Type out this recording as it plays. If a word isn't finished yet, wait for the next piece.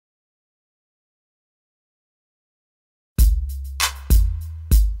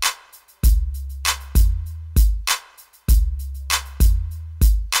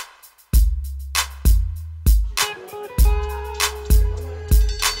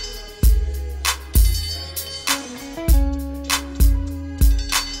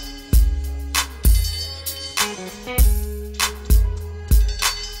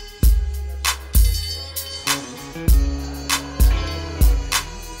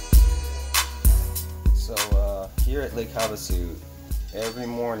here at Lake Havasu, every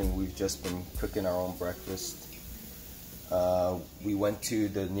morning we've just been cooking our own breakfast. We went to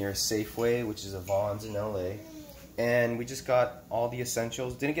the nearest Safeway, which is a Vons in LA, and we just got all the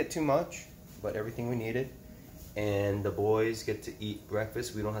essentials. Didn't get too much, but everything we needed. And the boys get to eat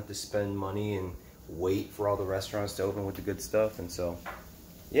breakfast. We don't have to spend money and wait for all the restaurants to open with the good stuff. And so,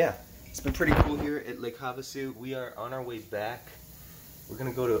 yeah, it's been pretty cool here at Lake Havasu. We are on our way back. We're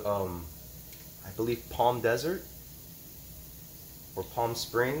gonna go to, I believe, Palm Desert or Palm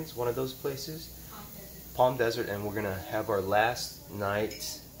Springs, one of those places. Palm Desert, and we're gonna have our last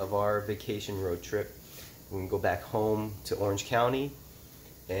night of our vacation road trip. We're gonna go back home to Orange County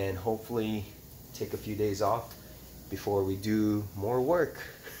and hopefully take a few days off before we do more work.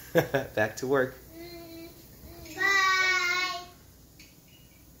 Back to work. Bye.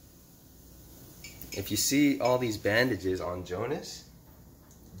 If you see all these bandages on Jonas,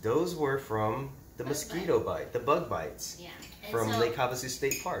 those were from the mosquito bite, the bug bites, Yeah. from Lake Havasu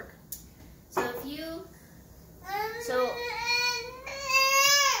State Park. So if you, okay,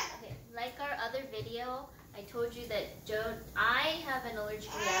 like our other video, I told you that I have an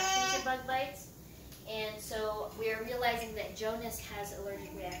allergic reaction to bug bites, and so we are realizing that Jonas has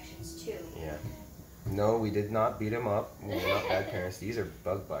allergic reactions too. Yeah. No, we did not beat him up. We're not bad parents. These are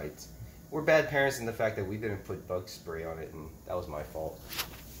bug bites. We're bad parents in the fact that we didn't put bug spray on it, and that was my fault.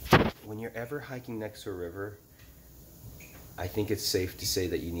 When you're ever hiking next to a river, I think it's safe to say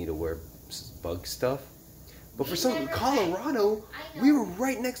that you need to wear bug stuff. But for some Colorado, we were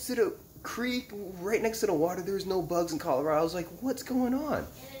right next to the creek, right next to the water. There was no bugs in Colorado. I was like, what's going on? And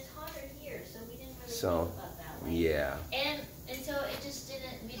it's hotter here, so we didn't really think about that way. Yeah. And so it just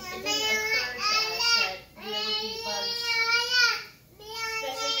didn't, it didn't occur to us that there would be bugs,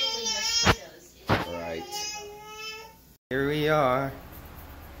 specifically mosquitoes. Right. Here we are.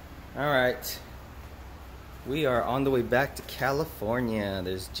 All right. We are on the way back to California.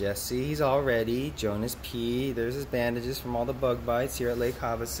 There's Jesse, he's all ready. Jonas P. There's his bandages from all the bug bites here at Lake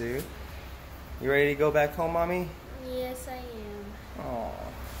Havasu. You ready to go back home, Mommy? Yes, I am. Aw.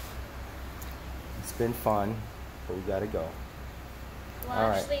 It's been fun, but we gotta go. Well,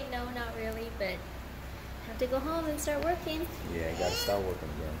 all actually, no, not really, but have to go home and start working. Yeah, you gotta start working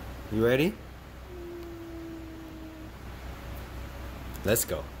again. You ready? Let's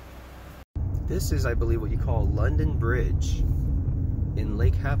go. This is, I believe, what you call London Bridge in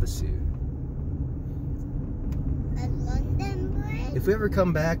Lake Havasu. A London Bridge? If we ever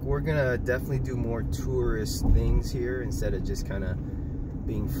come back, we're gonna definitely do more tourist things here instead of just kind of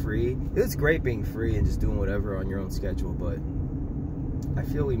being free. It's great being free and just doing whatever on your own schedule, but I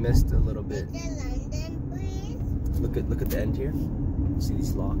feel we missed a little bit. It's a London Bridge? Look at the end here. See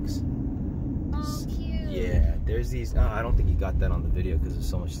these locks? Oh, cute. Yeah, there's these. I don't think you got that on the video because there's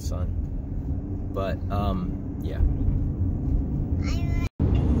so much sun. But, yeah.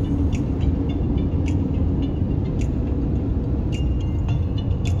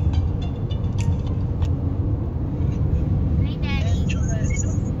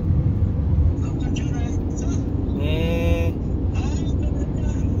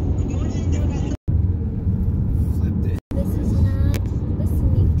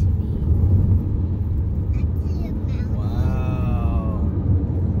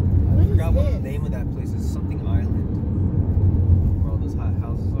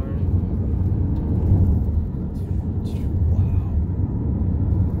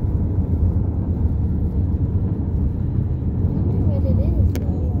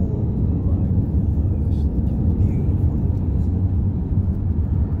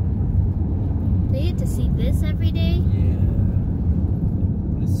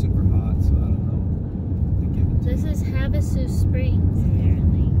 This is Havasu Springs,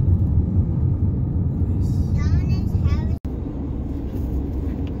 apparently.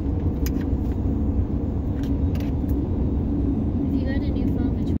 If you got a new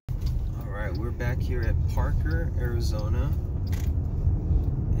phone, alright, we're back here at Parker, Arizona.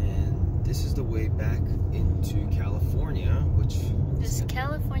 And this is the way back into California, which... This is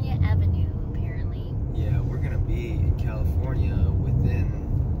California Avenue, apparently. Yeah, we're gonna be in California within,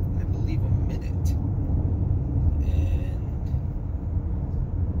 I believe, a minute.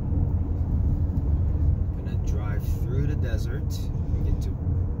 Through the desert and get to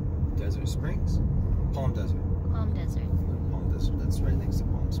Desert Springs? Palm Desert. Palm Desert. Palm Desert, that's right next to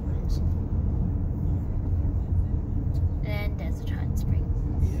Palm Springs. And Desert Hot Springs.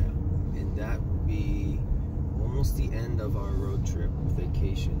 Yeah, and that will be almost the end of our road trip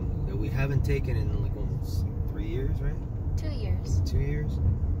vacation that we haven't taken in like almost 3 years, right? 2 years. 2 years?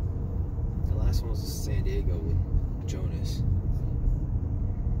 The last one was San Diego with Jonas.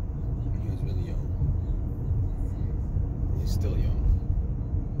 He was really young. Still young.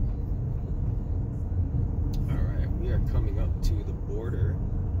 Alright, we are coming up to the border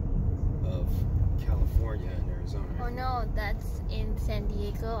of California and Arizona. Oh no, that's in San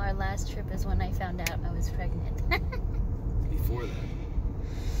Diego. Our last trip is when I found out I was pregnant. Before that?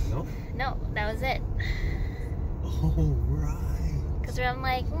 No? No, that was it. Oh, right. Because I'm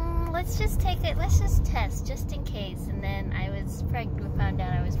like, let's just take it, let's just test, just in case. And then I was pregnant, we found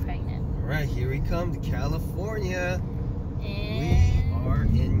out I was pregnant. Alright, here we come to California. And We are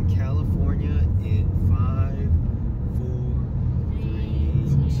in California in 5, 4, 3,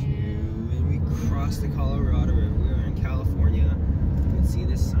 2, and we crossed the Colorado River. We are in California. You can see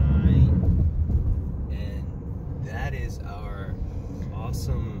this sign. And that is our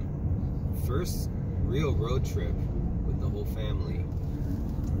awesome first real road trip with the whole family.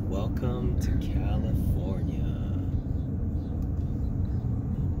 Welcome to California.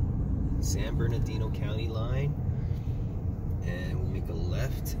 San Bernardino County line. And we'll make a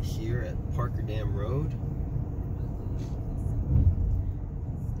left here at Parker Dam Road.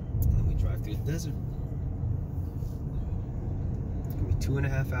 And then we drive through the desert. It's gonna be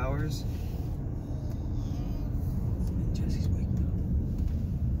 2.5 hours. And Jesse's waking up.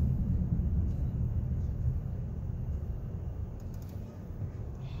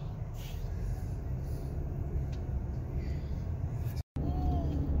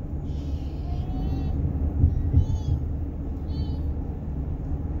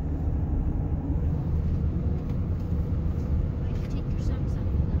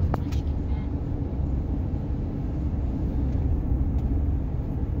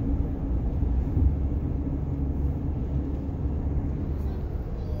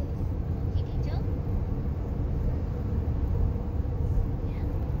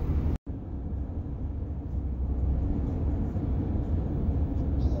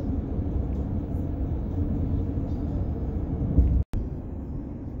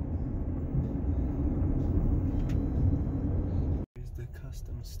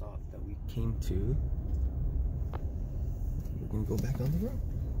 Custom stop that we came to. We're gonna go back on the road.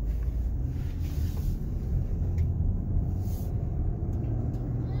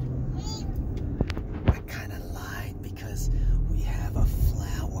 I kind of lied because we have a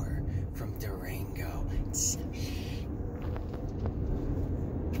flower from Durango.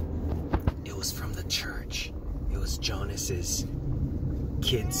 It was from the church. It was Jonas's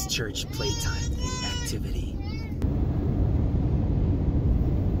kids' church playtime activity.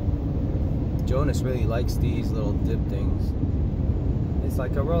 Jonas really likes these little dip things. It's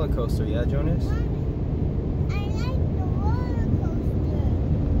like a roller coaster, yeah, Jonas? I like the roller coaster.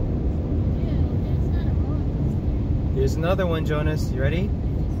 Ew, that's not a roller coaster. Here's another one, Jonas. You ready?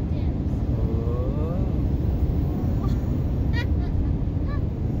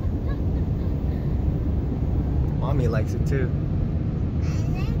 Mommy likes it too. I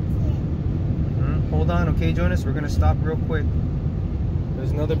like it. Hold on, okay, Jonas? We're gonna stop real quick.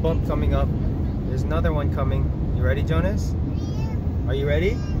 There's another bump coming up. There's another one coming. You ready, Jonas? Are you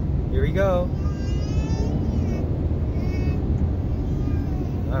ready? Here we go.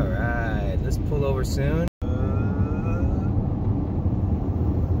 Alright, let's pull over soon.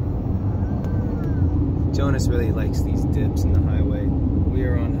 Jonas really likes these dips in the highway. We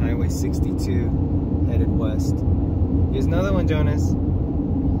are on Highway 62, headed west. Here's another one, Jonas.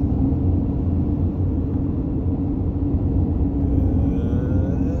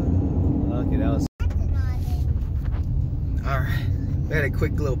 Okay, that was... Alright, we had a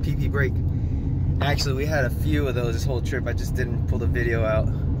quick little pee-pee break. Actually, we had a few of those this whole trip. I just didn't pull the video out.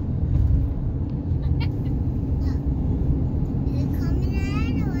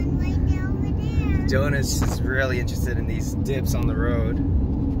 Jonas is really interested in these dips on the road.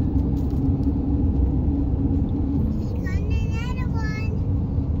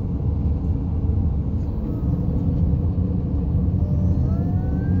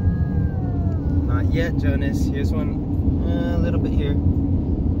 Not yet, Jonas. Here's one, a little bit here.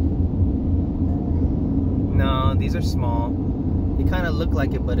 No, these are small. They kind of look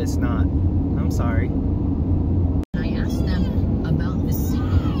like it, but it's not. I'm sorry. I asked them about the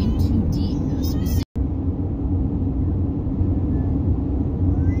sinking in too deep, specific.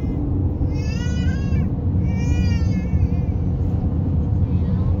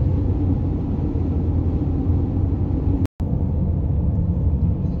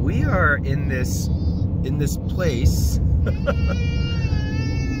 We are in this place.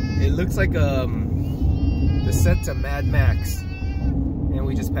 It looks like the set to Mad Max, and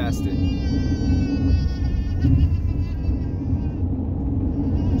we just passed it.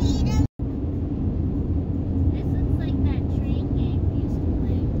 This looks like that train game we used to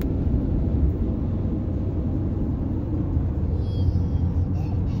play.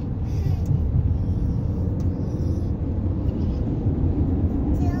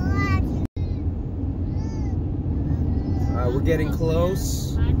 we're getting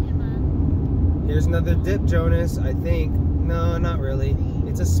close. Here's another dip, Jonas, I think. No, not really.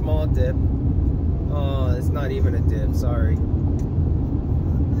 It's a small dip. Oh, it's not even a dip, sorry.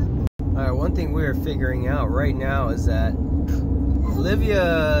 Alright, one thing we're figuring out right now is that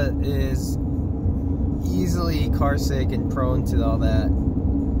Olivia is easily car sick and prone to all that.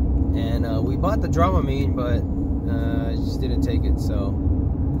 And we bought the Dramamine, but just didn't take it. So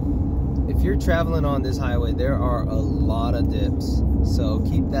if you're traveling on this highway, there are a lot of dips. So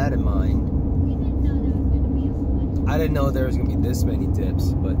keep that in mind. I didn't know there was going to be this many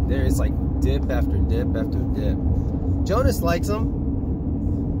dips, but there's like dip after dip after dip. Jonas likes them.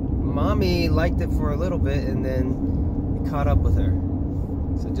 Mommy liked it for a little bit and then it caught up with her.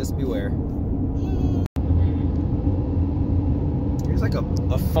 So just beware. Here's like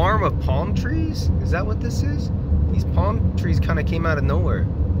a farm of palm trees. Is that what this is? These palm trees kind of came out of nowhere.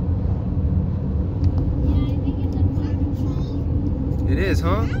 Yeah, I think it's a palm tree. It is,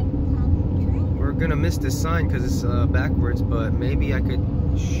 huh? Palm tree. We're gonna miss this sign because it's backwards, but maybe I could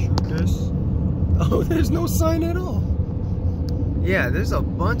shoot this. Oh, there's no sign at all. Yeah, there's a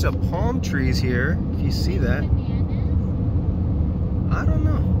bunch of palm trees here. If you see that. I don't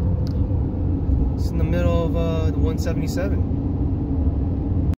know. It's in the middle of the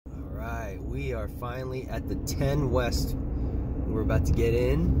 177. Alright, we are finally at the 10 West. We're about to get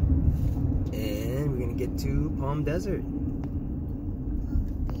in. And we're going to get to Palm Desert.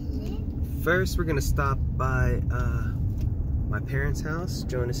 First, we're going to stop by my parents' house.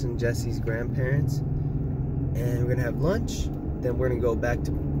 Jonas and Jesse's grandparents. And we're going to have lunch. Then we're going to go back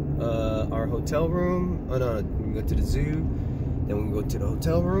to our hotel room. Oh no, we're going to go to the zoo. Then we can go to the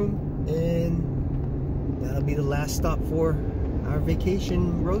hotel room, and that'll be the last stop for our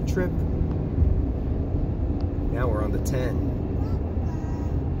vacation road trip. Now we're on the 10.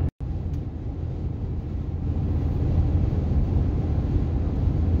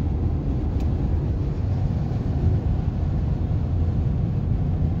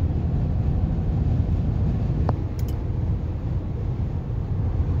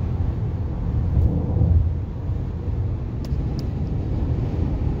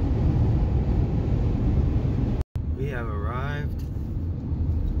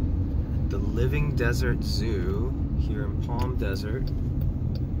 Desert Zoo here in Palm Desert.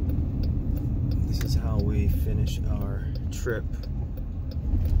 This is how we finish our trip.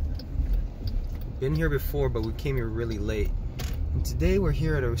 Been here before, but we came here really late. And today we're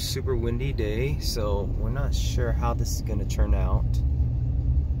here at a super windy day, so we're not sure how this is gonna turn out.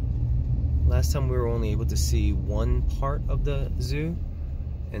 Last time we were only able to see one part of the zoo,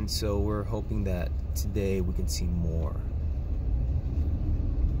 and so we're hoping that today we can see more.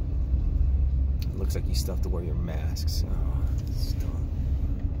 Looks like you still have to wear your masks. Oh, that's dumb.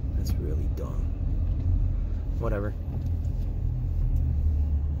 That's really dumb. Whatever.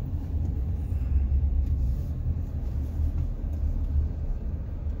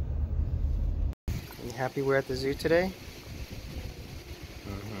 Are you happy we're at the zoo today?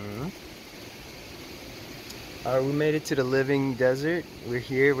 Alright, we made it to the living desert. We're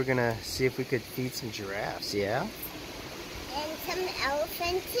here. We're gonna see if we could feed some giraffes, yeah? And some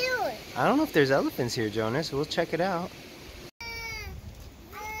elephants too. I don't know if there's elephants here, Jonas. We'll check it out.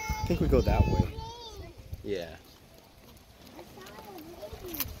 I think we go that way. Yeah.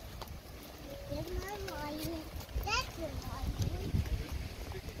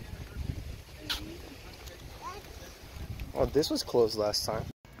 Oh, this was closed last time.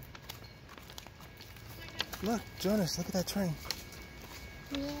 Look, Jonas, look at that train.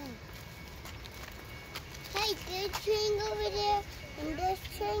 Yeah. Hey, this train over there, and this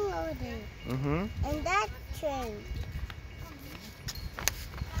train over there. Mm-hmm. And that train.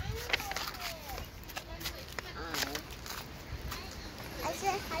 I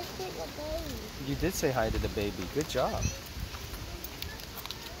said hi to the baby. You did say hi to the baby. Good job.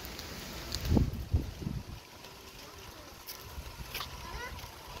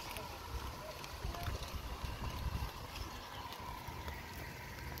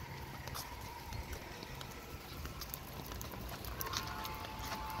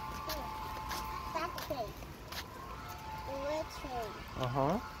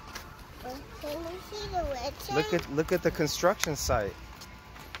 Uh-huh. Can you see the red train? Look at the construction site.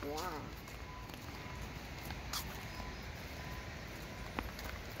 Yeah.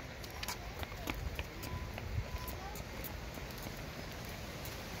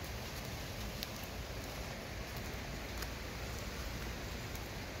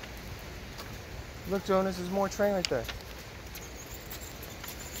 Look, Jonas, there's more train right there.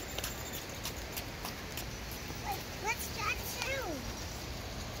 Wait, what's that sound?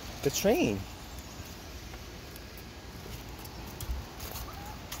 The train.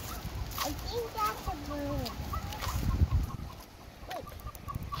 think that's a bird. Wait.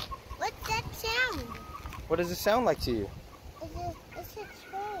 What's that sound? What does it sound like to you? It's a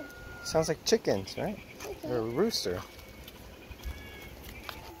train. Sounds like chickens, right? Okay. Or a rooster.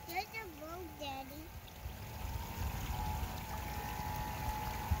 There's a road, Daddy.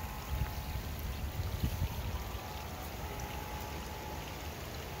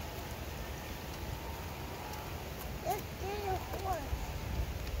 Look, there's a horse.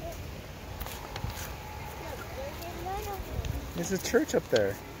 Look, there's another one. There's a church up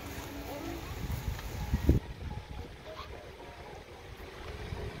there.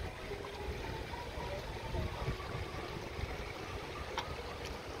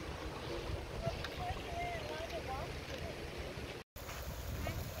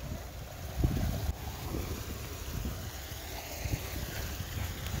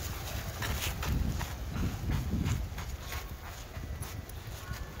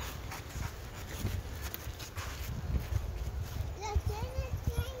 Look, there's a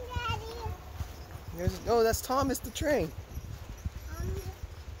train, Daddy. Oh, that's Thomas the train.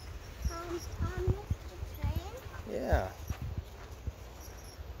 Thomas the train. Yeah.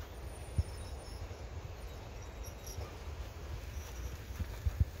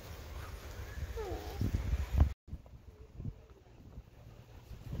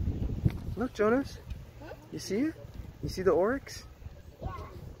 Look, Jonas. You see it? You see the oryx? Yeah.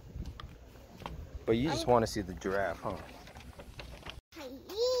 But you just want to see the giraffe, huh?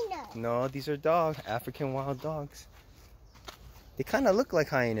 Hyena. No, these are dogs. African wild dogs. They kind of look like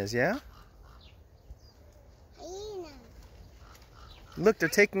hyenas, yeah? Hyena. Look, they're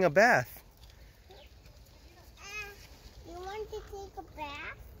taking a bath. You want to take a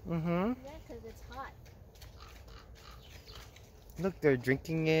bath? Mm-hmm. Yeah, because it's hot. Look, they're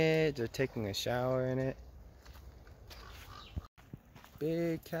drinking it. They're taking a shower in it.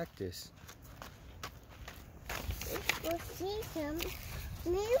 Big cactus. Let's go see some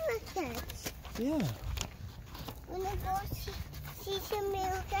meerkats. Yeah. Wanna go see some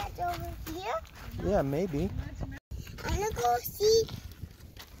meerkats over here? Yeah, maybe. I'm gonna go see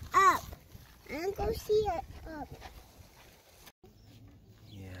up. I'm gonna go see it up.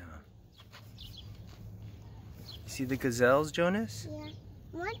 Yeah. You see the gazelles, Jonas? Yeah.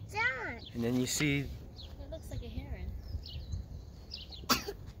 What's that? And then you see... It looks like a heron.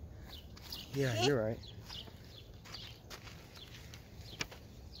 Yeah, you're right.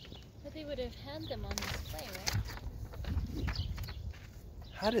 But they would have had them on display, right?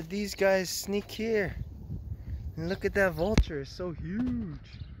 How did these guys sneak here? And look at that vulture, it's so huge.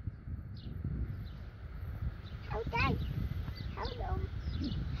 Okay.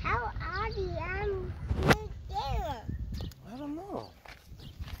 How are the animals right there? I don't know.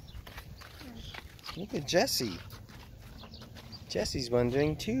 Look at Jessie. Jessie's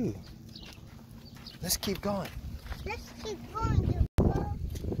wondering too. Let's keep going. Let's keep going. What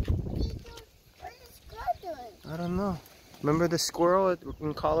is the squirrel doing? I don't know. Remember the squirrel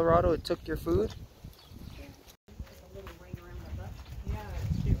in Colorado? It took your food?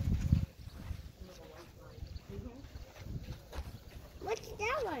 What's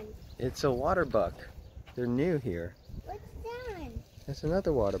that one? It's a water buck. They're new here. What's that one? That's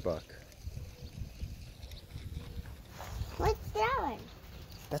another water buck. What's that one?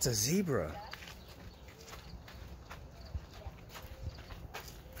 That's a zebra.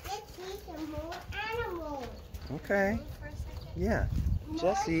 Let's see some more animals. Okay. Yeah.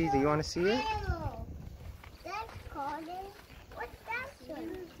 Jessie, do you want to see it? Animal. That's called a, what's that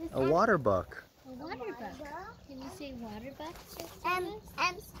one? A water buck. A water buck. Can you say water buck?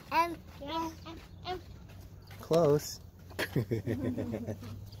 Close. Where's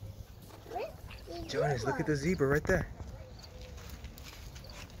the Jonas, look at the zebra? zebra right there.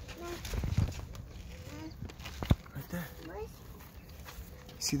 Right there. Where's-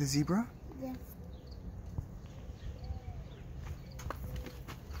 See the zebra? Yeah.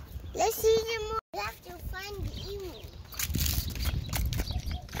 Let's see some more. We have to find the emu.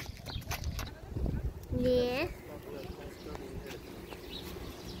 Yeah.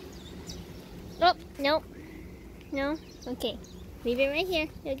 Oh, no. No? Okay. Leave it right here.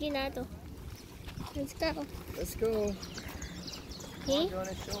 Yogi Nado. Let's go. Let's go. Okay? You want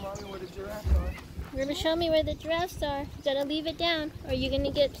to show mommy where the giraffes are? You're gonna show me where the giraffes are. You gotta leave it down or you're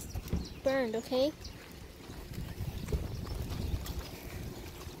gonna get burned, okay?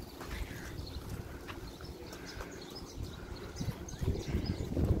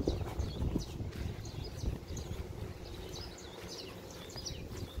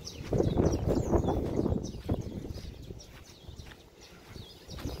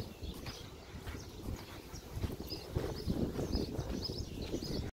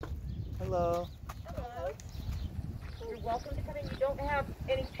 Hello. Hello. You're welcome to come in. You don't have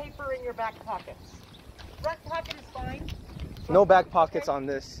any paper in your back pockets. Front pocket is fine. No back pockets on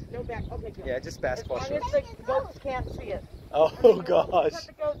this. No back. Okay, good. Yeah, just basketball As long shorts. as the goats can't see it. Oh gosh. Cut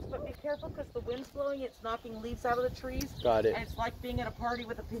the goats, but be careful because the wind's blowing. It's knocking leaves out of the trees. Got it. And it's like being at a party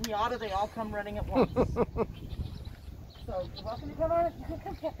with a piñata. They all come running at once. So you're welcome to come on. You can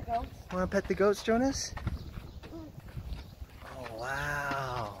come pet the goats. Want to pet the goats, Jonas? Oh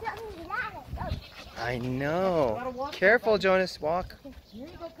wow. I know. Careful, Jonas. Walk. Okay, here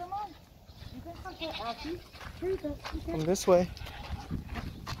you go. Come on. You can come pet Alfie. Here you go. Come this way.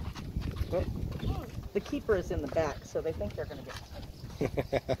 Oh. The keeper is in the back, so they think they're going to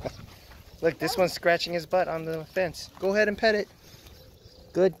get. Look, this one's scratching his butt on the fence. Go ahead and pet it.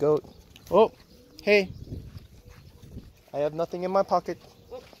 Good goat. Oh, hey. I have nothing in my pocket.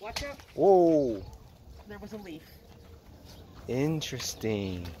 Oh, watch out. Whoa. There was a leaf.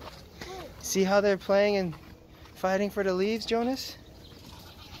 Interesting. See how they're playing and fighting for the leaves, Jonas?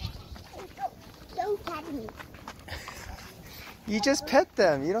 Don't pet me. You just pet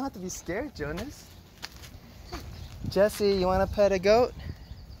them. You don't have to be scared, Jonas. Jesse, you want to pet a goat?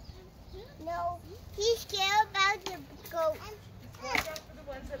 No, he's scared about the goat. Watch out for the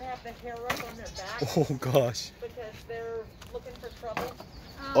ones that have the hair up on their back Oh gosh. because they're looking for trouble.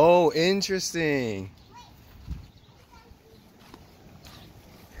 Oh, interesting.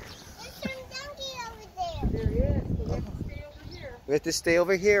 There's some donkey over there. There he is. So we have to stay over here. We have to stay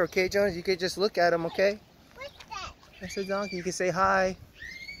over here, okay, Jonas? You could just look at him, okay? What's that? That's a donkey. You can say hi.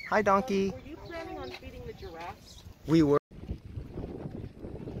 Hi, donkey. Were you planning on feeding the giraffes? We were.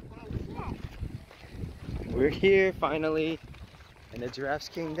 We're here finally, and the giraffes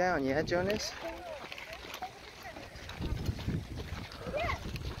came down. Yeah, Jonas?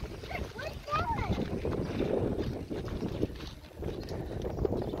 What's that?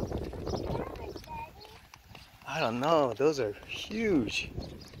 I don't know. Those are huge.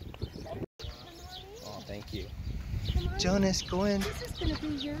 Oh, thank you. Jonas, go in. This is going to be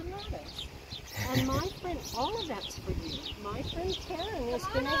your lettuce. And my friend, all of that's for you. My friend Karen is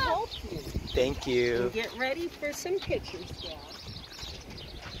going to help you. Thank you. And get ready for some pictures, Dad.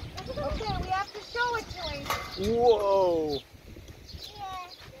 Okay, we have to show it to him. Whoa.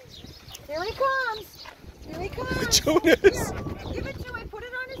 Here he comes. Here he comes. Jonas. Here, give it to him. Put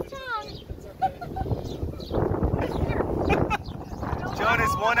it on his tongue. Put it here.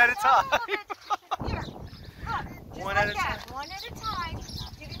 Jonas, one at a time. Here, look. Just One like at a that. One at a time.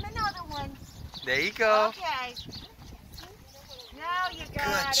 Give him another one. There you go. Okay. Now you got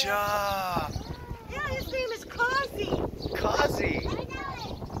Good it. job. Yeah, his name is Kazi. Kazi.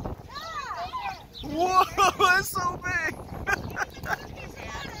 Whoa, that's so big.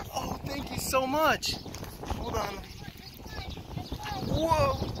 Oh, thank you so much. Hold on.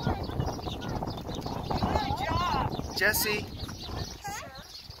 Whoa. Good job. Jesse.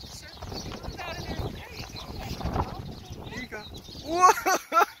 Here you go. Whoa.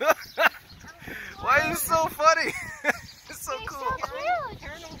 Why are you so funny? It's so cool.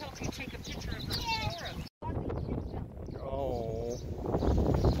 Karen will help you take a picture of the Oh.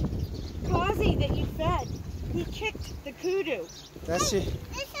 Kazi that you fed, he kicked the kudu. That's it.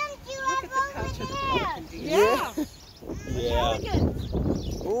 There's some Look at the giraffe pouch of the over pelican. Yeah. Yeah.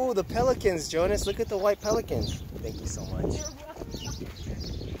 Yeah. Ooh, the pelicans, Jonas. Look at the white pelicans. Thank you so much.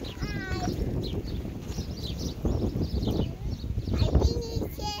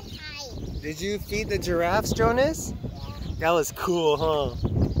 Did you feed the giraffes, Jonas? That was cool, huh?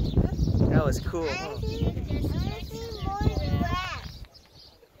 That was cool, huh?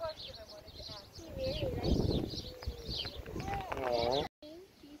 Aw. Do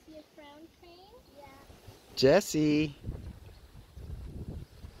you see a crown crane? Jesse.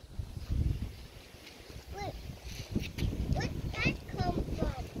 Where'd that come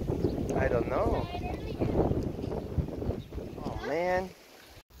from? I don't know. Oh man.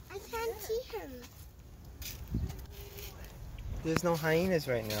 I can't see him. There's no hyenas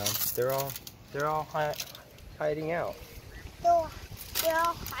right now. They're all hiding out. They're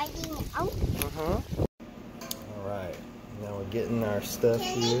all hiding out. Uh-huh. All right. Now we're getting our stuff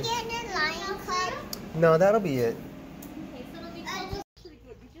Can here. you get a lion cub? No, that'll be it. Okay, so let me Pretty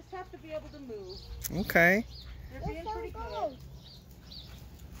good. You just have to be able to move. Okay. They're being pretty good.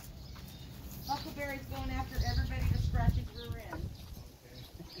 Huckleberry's going after everybody to scratch his rear end.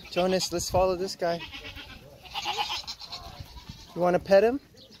 Jonas, let's follow this guy. You want to pet him?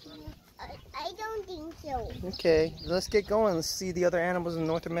 I don't think so. Okay, let's get going. Let's see the other animals in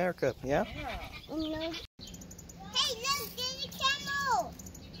North America. Yeah? No. Hey, look, there's a camel.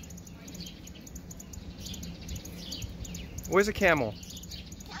 Where's a camel?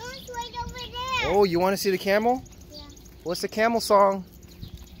 Camel's right Oh, you want to see the camel? Yeah. What's the camel song?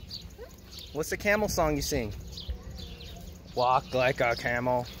 What's the camel song you sing? Walk like a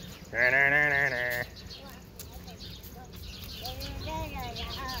camel. Na, na, na, na, na.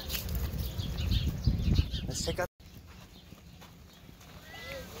 Let's check out.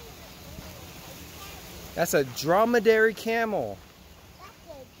 That's a dromedary camel. That's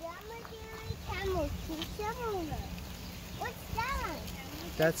a dromedary camel. What's that?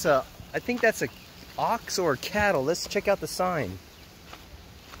 That's a, I think that's a ox or a cattle. Let's check out the sign.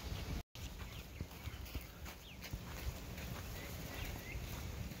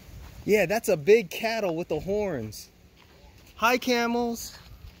 Yeah, that's a big cattle with the horns. Hi, camels.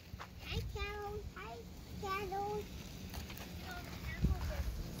 Hi, cow. Hi, cattle.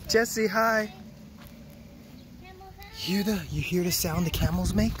 Jesse, hi. You hear the sound the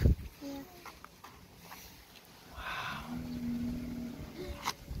camels make? Yeah. Wow.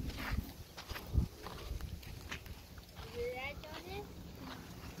 You hear that, Jonas?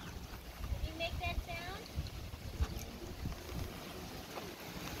 Did you make that sound?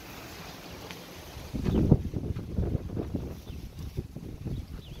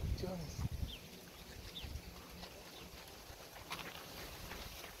 Jonas.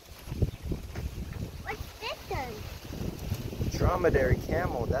 What's this then? Dromedary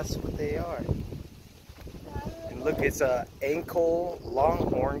camel, that's what they are. And look, it's a ankle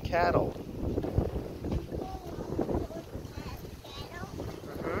longhorn cattle.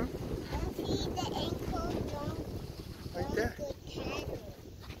 Mhm. I see the ankle long. Right there. Cattle.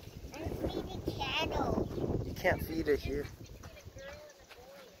 I see the cattle. You can't feed it here.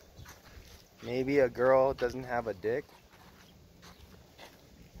 Maybe a girl doesn't have a dick.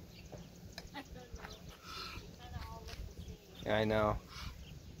 Yeah, I know.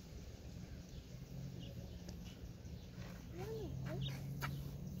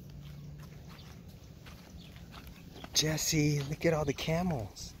 Jesse, look at all the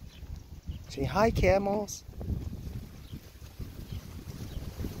camels. Say hi, camels.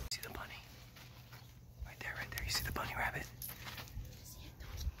 See the bunny? Right there, right there. You see the bunny rabbit?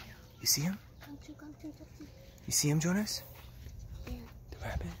 You see him? You see him, Jonas? Yeah. The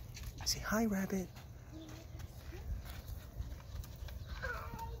rabbit? Say hi, rabbit.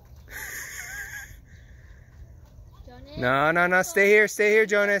 Jonas? No, no, no. Stay here,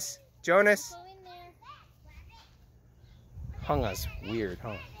 Jonas. Jonas. Go in there. Hung us weird,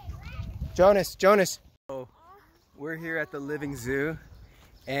 huh? Jonas, Jonas. So, we're here at the Living Zoo,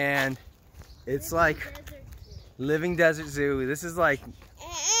 and it's like Living Desert Zoo. This is like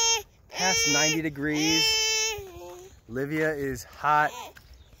past 90 degrees. Livia is hot,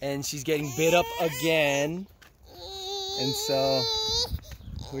 and she's getting bit up again. And so,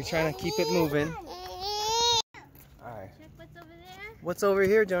 we're trying to keep it moving. Alright. Check what's over there. What's over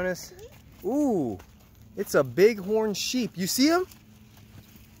here, Jonas? Ooh, it's a bighorn sheep. You see him?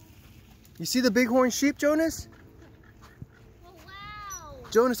 You see the bighorn sheep, Jonas? Oh, wow.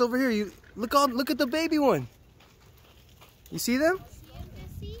 Jonas, over here. You look at the baby one. You see them? See him,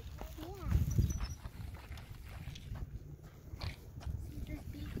 Jesse?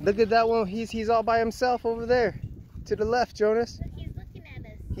 Look at that one. He's all by himself over there. To the left, Jonas. Look, he's looking at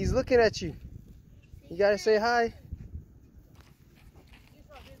us. He's looking at you. You gotta say hi. He's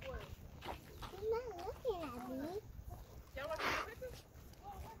not looking at me.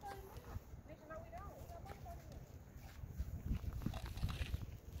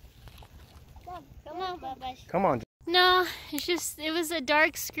 Come on, Bubba. Come on. No, it's just, it was a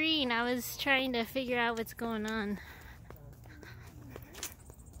dark screen. I was trying to figure out what's going on.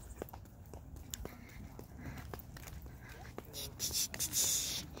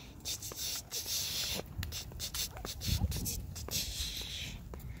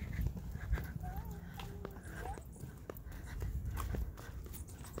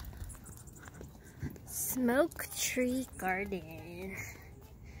 Smoke Tree Garden.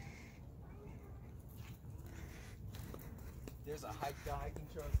 There's a hiking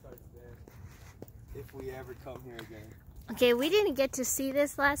trail starts there. If we ever come here again. Okay, we didn't get to see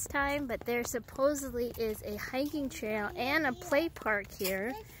this last time, but there supposedly is a hiking trail and a play park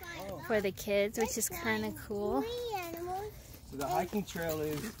here for the kids, which is kind of cool. So the hiking trail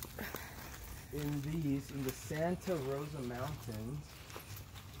is in the Santa Rosa Mountains.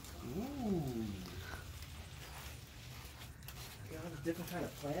 Ooh. Look at all the different kind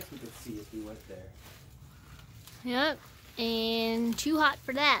of plants we could see if we went there. Yep, and too hot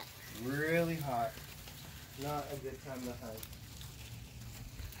for that. Really hot. Not a good time to hike.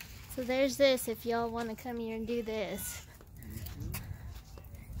 So there's this if y'all want to come here and do this.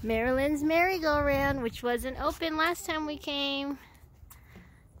 Maryland's merry-go-round, which wasn't open last time we came.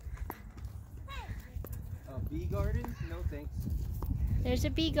 Bee garden? No thanks. There's a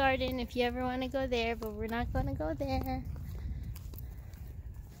bee garden if you ever want to go there, but we're not going to go there.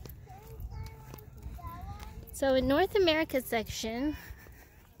 So in North America section,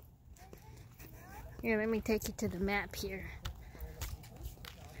 here, let me take you to the map here.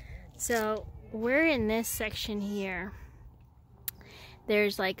 So we're in this section here.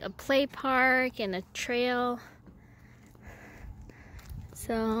 There's like a play park and a trail.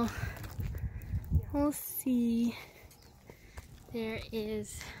 So we'll see. There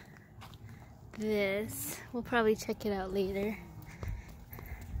is this. We'll probably check it out later.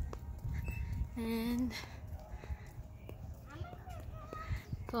 And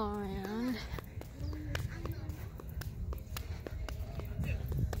go around.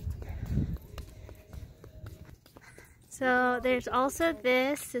 So there's also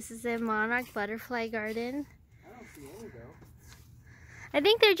this. This is a monarch butterfly garden. I don't see any though. I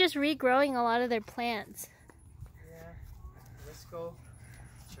think they're just regrowing a lot of their plants. Yeah. Let's go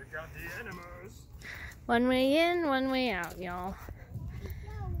check out the animals. One way in, one way out, y'all.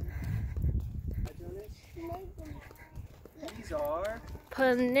 These are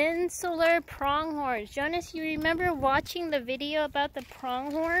Peninsular pronghorns. Jonas, you remember watching the video about the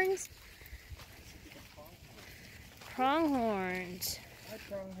pronghorns? Pronghorns. hi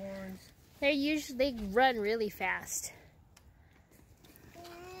pronghorns. They run really fast. And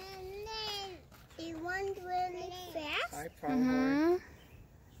then they run really fast. Hi pronghorn.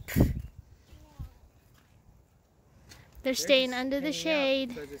 They're staying under the shade.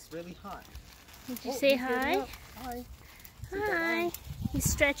 Because it's really hot. Did you say he's hi? getting up. Hi. Hi. He's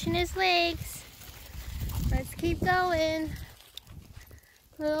stretching his legs. Let's keep going.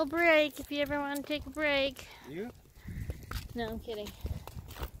 Little break if you ever want to take a break. You? No, I'm kidding.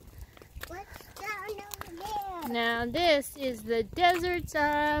 What's down over there? Now this is the deserts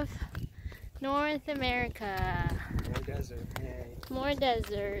of North America. More desert. Yay. More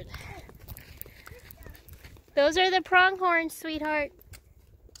desert. Those are the pronghorns, sweetheart.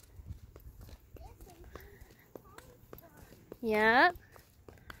 Yep.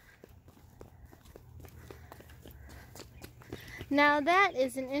 Now that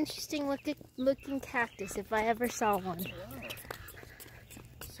is an interesting looking cactus if I ever saw one. Wow.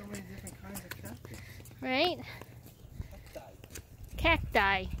 So many different kinds of cactus. Right?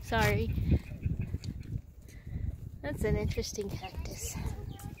 Cacti. Cacti, sorry. That's an interesting cactus.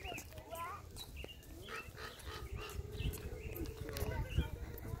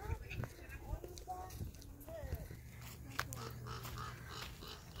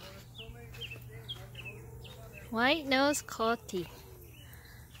 White-nosed coati.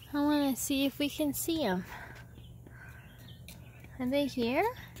 I want to see if we can see them. Are they here?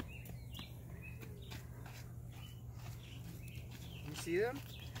 You see them?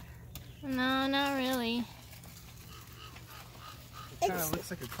 No, not really. It kind of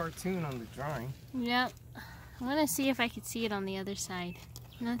looks like a cartoon on the drawing. Yep. I want to see if I can see it on the other side.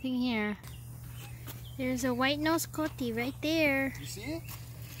 Nothing here. There's a white-nosed coati right there. You see it?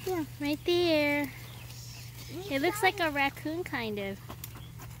 Yeah, right there. It looks like a raccoon, kind of.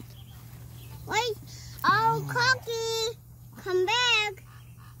 Wait. Oh, Cocky. Come back.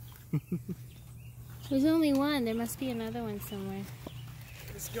 There's only one. There must be another one somewhere.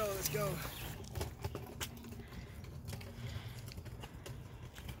 Let's go, let's go.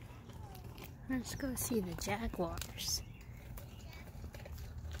 Let's go see the jaguars. It's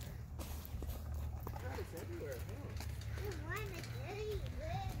everywhere, huh?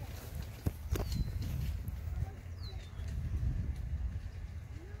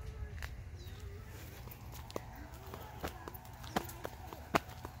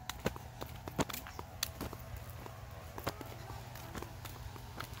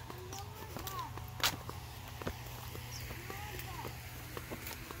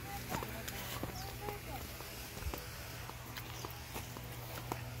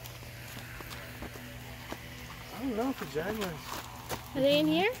 I don't know if the jaguars. Are they in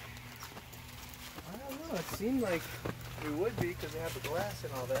here? I don't know. It seemed like it would be because they have the glass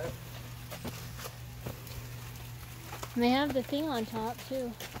and all that. And they have the thing on top,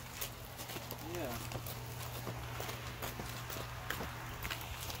 too. Yeah.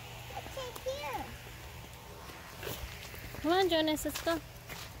 What's in here? Come on, Jonas, let's go.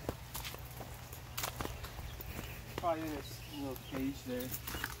 Probably in this little cage there.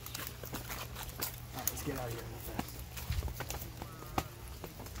 Alright, let's get out of here real fast.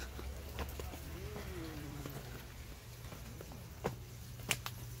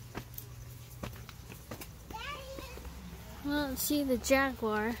 Well, let's see the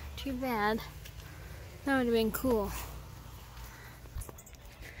jaguar. Too bad. That would have been cool.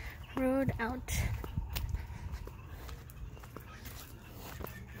 Road out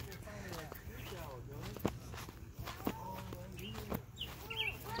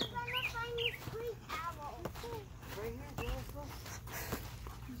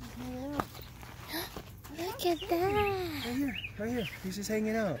Look at that. Right here, right here. He's just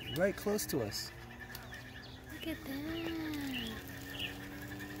hanging out, right close to us. Look at that.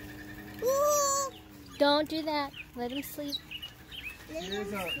 Ooh. Don't do that. Let him sleep.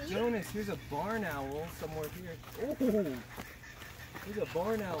 Here's a Jonas. Here's a barn owl somewhere here. Oh, there's a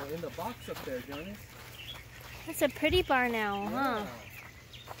barn owl in the box up there, Jonas. That's a pretty barn owl, huh?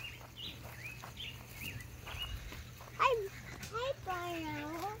 Hi, barn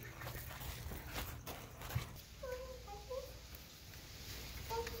owl.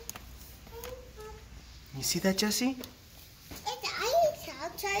 You see that, Jesse? It's ice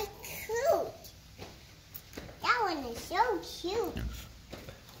outside cute. That one is so cute.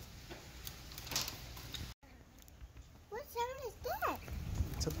 What sound is that?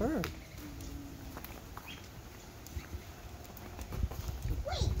 It's a bird.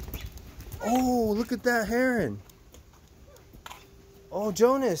 Wait. Oh, look at that heron. Oh,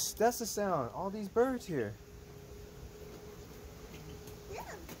 Jonas, that's the sound. All these birds here. Look,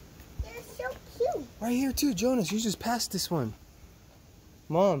 they're so cute. Right here too, Jonas. You just passed this one.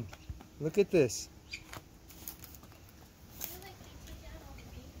 Mom, look at this.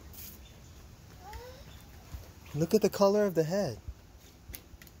 Look at the color of the head.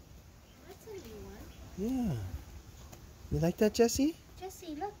 That's a new one. Yeah. You like that, Jesse?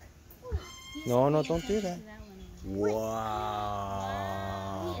 Jesse, look. No, no, don't do that. He Wow.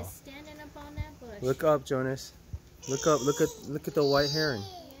 is standing up on that bush. Look up, Jonas. Look up. Look at the white heron. Yeah,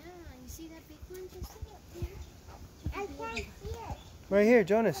 you see that big one, Jesse, up there? I can't see it. Right here,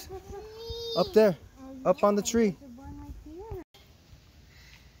 Jonas. Up there. Up on the tree. There's one right here.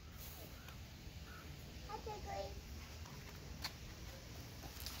 Okay, great.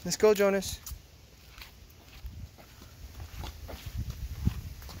 Let's go, Jonas.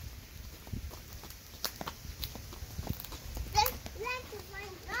 Let's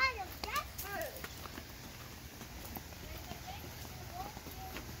find God of that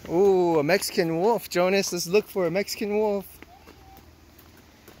bird. Ooh, a Mexican wolf, Jonas. Let's look for a Mexican wolf.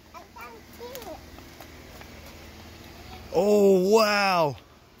 I can't see it. Oh, wow.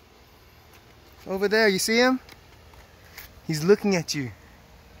 Over there, you see him? He's looking at you.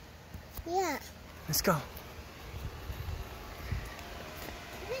 Yeah. Let's go.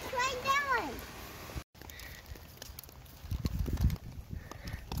 Let's find that one.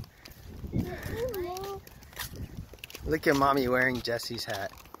 Look at Mommy wearing Jesse's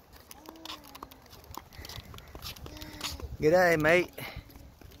hat. G'day, mate.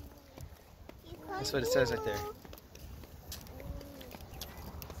 That's what it says right there.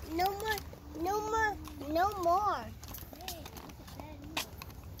 No more. No more. No more.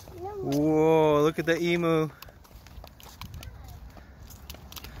 No more. Whoa, look at the emu.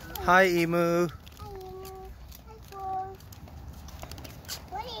 Hi, emu. Hi, Paul.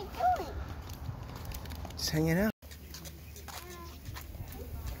 What are you doing? Just hanging out.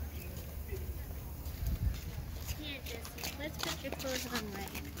 Here, Jesse, let's put your clothes on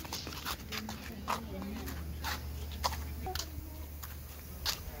right.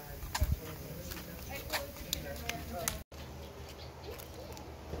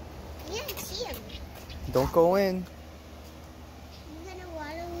 You didn't see him. Don't go in.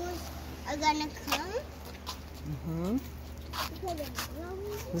 Water wolves are gonna come. Mm-hmm. Because the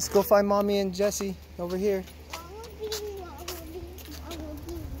wallabies Let's go find Mommy and Jesse over here.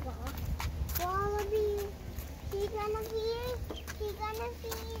 Wallaby. He's gonna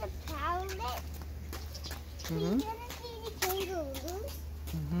feed the parrot. Mm-hmm. He's gonna feed the kangaroos.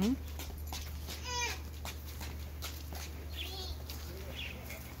 Mm-hmm.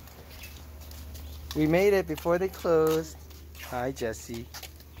 We made it before they closed. Hi, Jesse.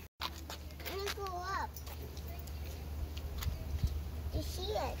 I'm gonna go up. You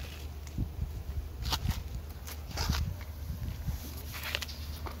see it?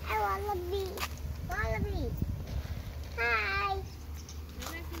 Hi, wallaby. Wallaby. Hi. I'm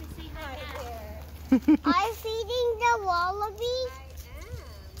not going to say hi back. Are you feeding the wallabies?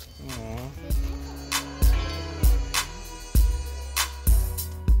 Aw.